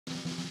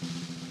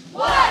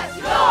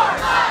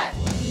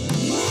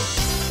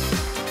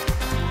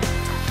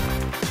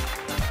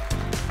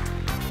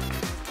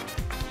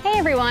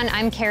everyone,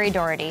 I'm Carrie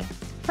Doherty.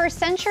 For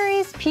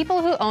centuries,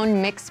 people who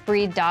owned mixed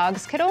breed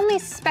dogs could only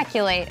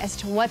speculate as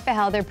to what the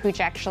hell their pooch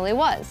actually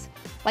was.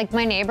 Like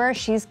my neighbor,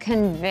 she's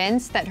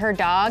convinced that her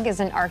dog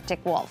is an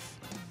Arctic wolf.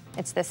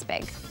 It's this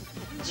big.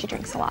 She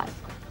drinks a lot.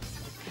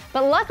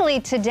 But luckily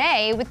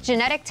today, with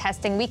genetic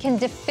testing, we can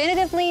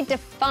definitively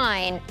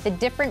define the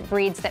different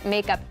breeds that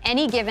make up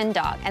any given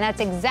dog. And that's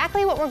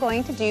exactly what we're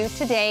going to do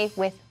today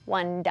with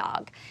one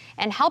dog.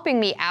 And helping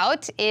me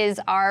out is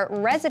our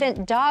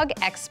resident dog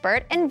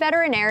expert and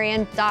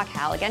veterinarian, Doc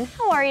Halligan.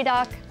 How are you,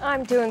 Doc?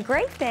 I'm doing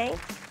great, thanks.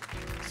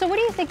 So what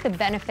do you think the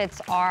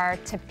benefits are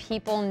to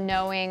people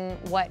knowing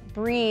what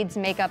breeds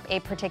make up a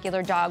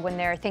particular dog when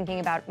they're thinking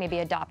about maybe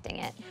adopting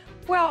it?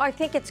 Well, I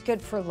think it's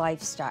good for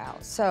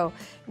lifestyle. So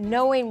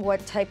knowing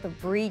what type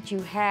of breed you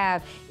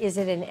have, is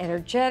it an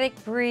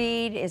energetic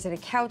breed? Is it a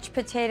couch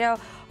potato?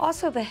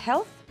 Also the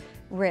health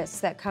risks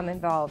that come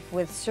involved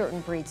with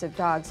certain breeds of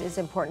dogs is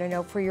important to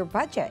know for your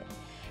budget.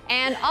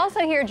 And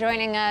also here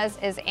joining us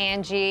is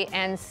Angie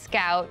and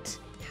Scout.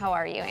 How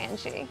are you,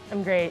 Angie?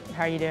 I'm great.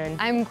 How are you doing?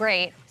 I'm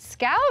great.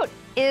 Scout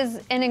is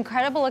an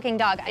incredible looking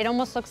dog. It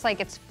almost looks like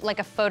it's like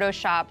a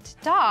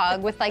photoshopped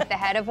dog with like the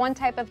head of one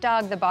type of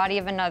dog, the body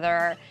of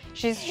another.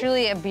 She's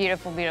truly a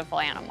beautiful, beautiful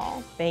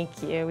animal.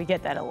 Thank you. We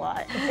get that a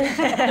lot.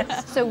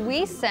 So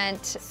we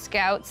sent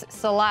Scout's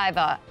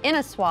saliva in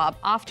a swab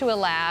off to a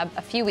lab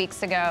a few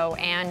weeks ago,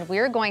 and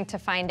we're going to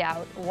find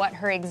out what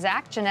her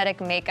exact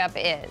genetic makeup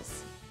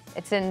is.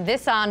 It's in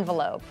this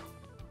envelope,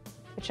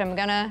 which I'm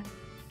gonna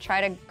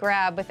try to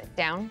grab with it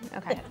down.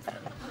 Okay,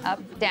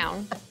 up,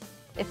 down.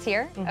 It's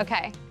here?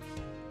 Okay.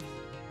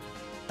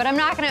 But I'm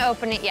not gonna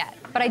open it yet.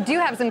 But I do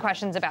have some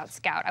questions about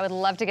Scout. I would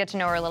love to get to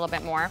know her a little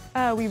bit more.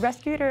 We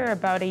rescued her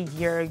about a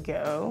year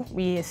ago.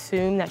 We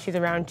assume that she's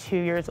around 2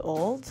 years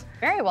old.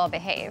 Very well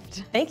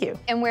behaved. Thank you.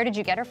 And where did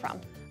you get her from?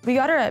 We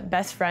got her at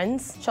Best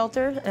Friends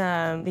shelter.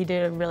 They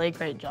did a really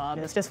great job.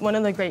 It's just one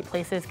of the great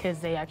places because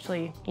they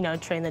actually,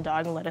 train the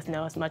dog and let us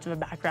know as much of a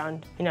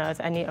background,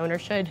 as any owner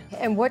should.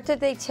 And what did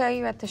they tell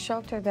you at the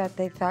shelter that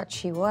they thought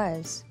she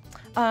was?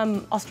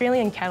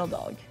 Australian cattle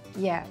dog.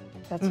 Yeah.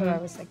 That's what I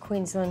was like,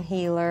 Queensland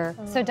healer.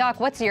 So Doc,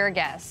 what's your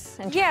guess?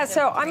 Yeah,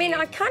 so I mean,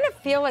 I kind of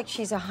feel like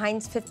she's a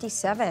Heinz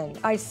 57.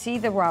 I see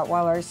the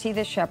Rottweiler, I see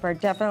the Shepherd,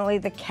 definitely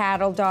the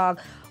cattle dog,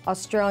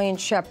 Australian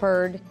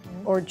Shepherd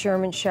or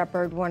German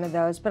Shepherd, one of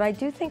those. But I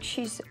do think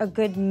she's a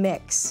good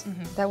mix.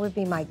 That would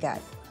be my gut.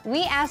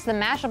 We asked the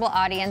Mashable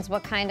audience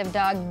what kind of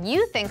dog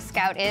you think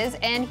Scout is,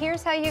 and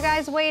here's how you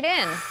guys weighed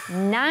in.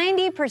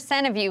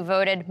 90% of you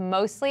voted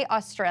mostly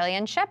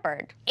Australian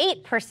Shepherd.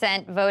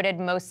 8%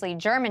 voted mostly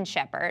German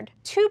Shepherd.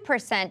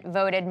 2%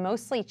 voted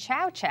mostly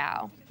Chow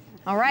Chow.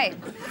 All right,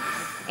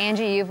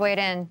 Angie, you've weighed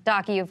in.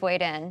 Doc, you've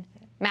weighed in.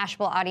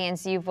 Mashable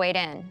audience, you've weighed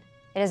in.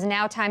 It is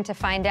now time to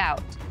find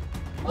out.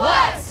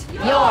 What's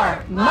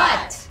your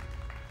mutt?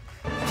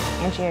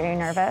 Angie, are you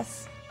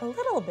nervous? A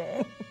little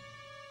bit.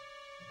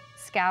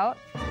 Scout,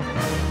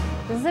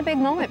 this is a big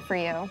moment for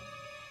you.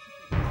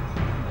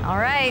 All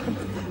right.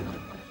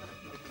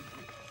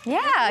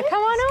 Yeah, come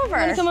on over.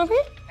 Wanna come over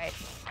here? Right.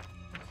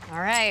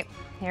 All right,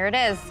 here it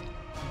is.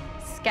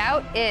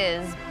 Scout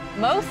is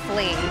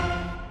mostly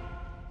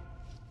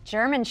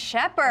German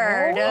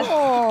Shepherd.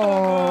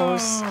 Oh,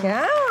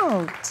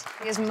 Scout.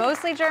 She is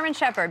mostly German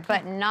Shepherd,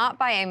 but not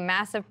by a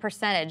massive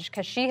percentage,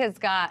 because she has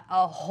got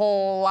a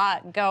whole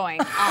lot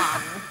going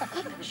on.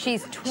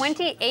 She's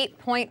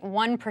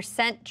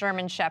 28.1%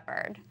 German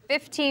Shepherd,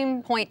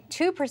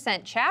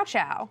 15.2% Chow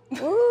Chow.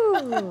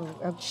 Ooh,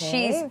 okay.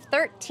 She's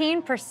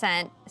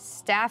 13%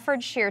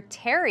 Staffordshire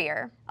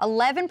Terrier,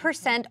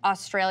 11%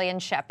 Australian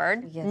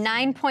Shepherd,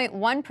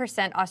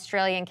 9.1%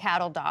 Australian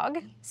Cattle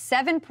Dog,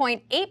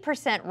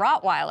 7.8%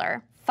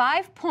 Rottweiler,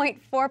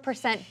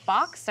 5.4%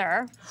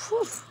 Boxer,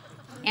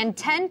 and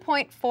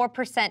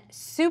 10.4%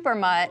 Super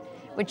Mutt,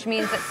 which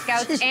means that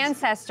Scout's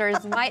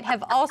ancestors might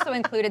have also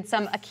included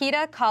some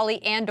Akita,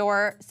 Collie,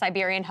 and/or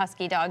Siberian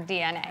Husky dog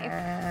DNA.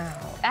 Wow.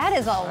 That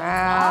is a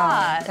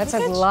lot. That's a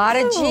lot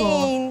of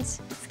genes.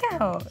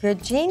 Scout.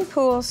 Good gene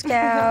pool,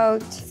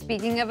 Scout.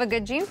 Speaking of a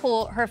good gene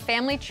pool, her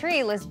family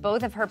tree lists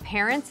both of her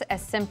parents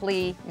as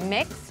simply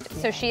mixed,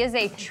 so she is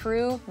a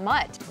true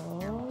mutt.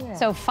 Oh, yeah.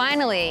 So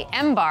finally,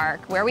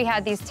 Embark, where we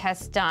had these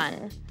tests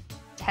done,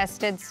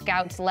 tested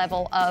Scout's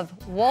level of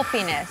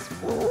wolfiness.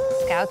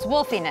 Scout's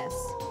wolfiness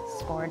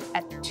scored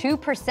at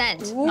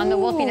 2% on the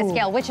wolfiness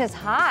scale, which is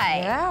high.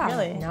 Yeah,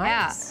 Really?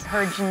 nice. Yeah,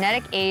 her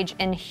genetic age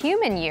in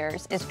human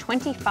years is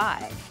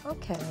 25.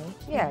 Okay,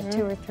 yeah,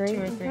 2 or 3.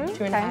 2 or 3,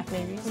 2.5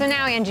 maybe. So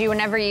now, Angie,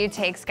 whenever you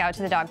take Scout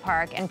to the dog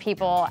park and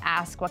people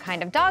ask what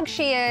kind of dog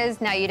she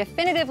is, now you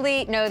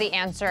definitively know the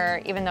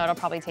answer, even though it'll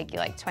probably take you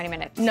like 20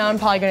 minutes. No, I'm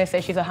probably gonna say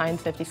she's a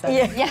Heinz 57.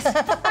 Yeah. Yes.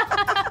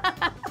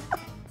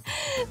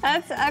 I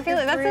feel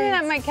like that's something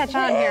that might catch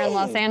on here in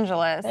Los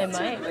Angeles. It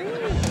might.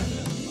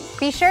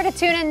 Be sure to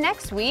tune in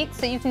next week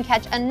so you can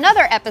catch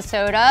another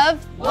episode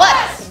of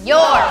What's Your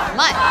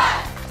Mutt?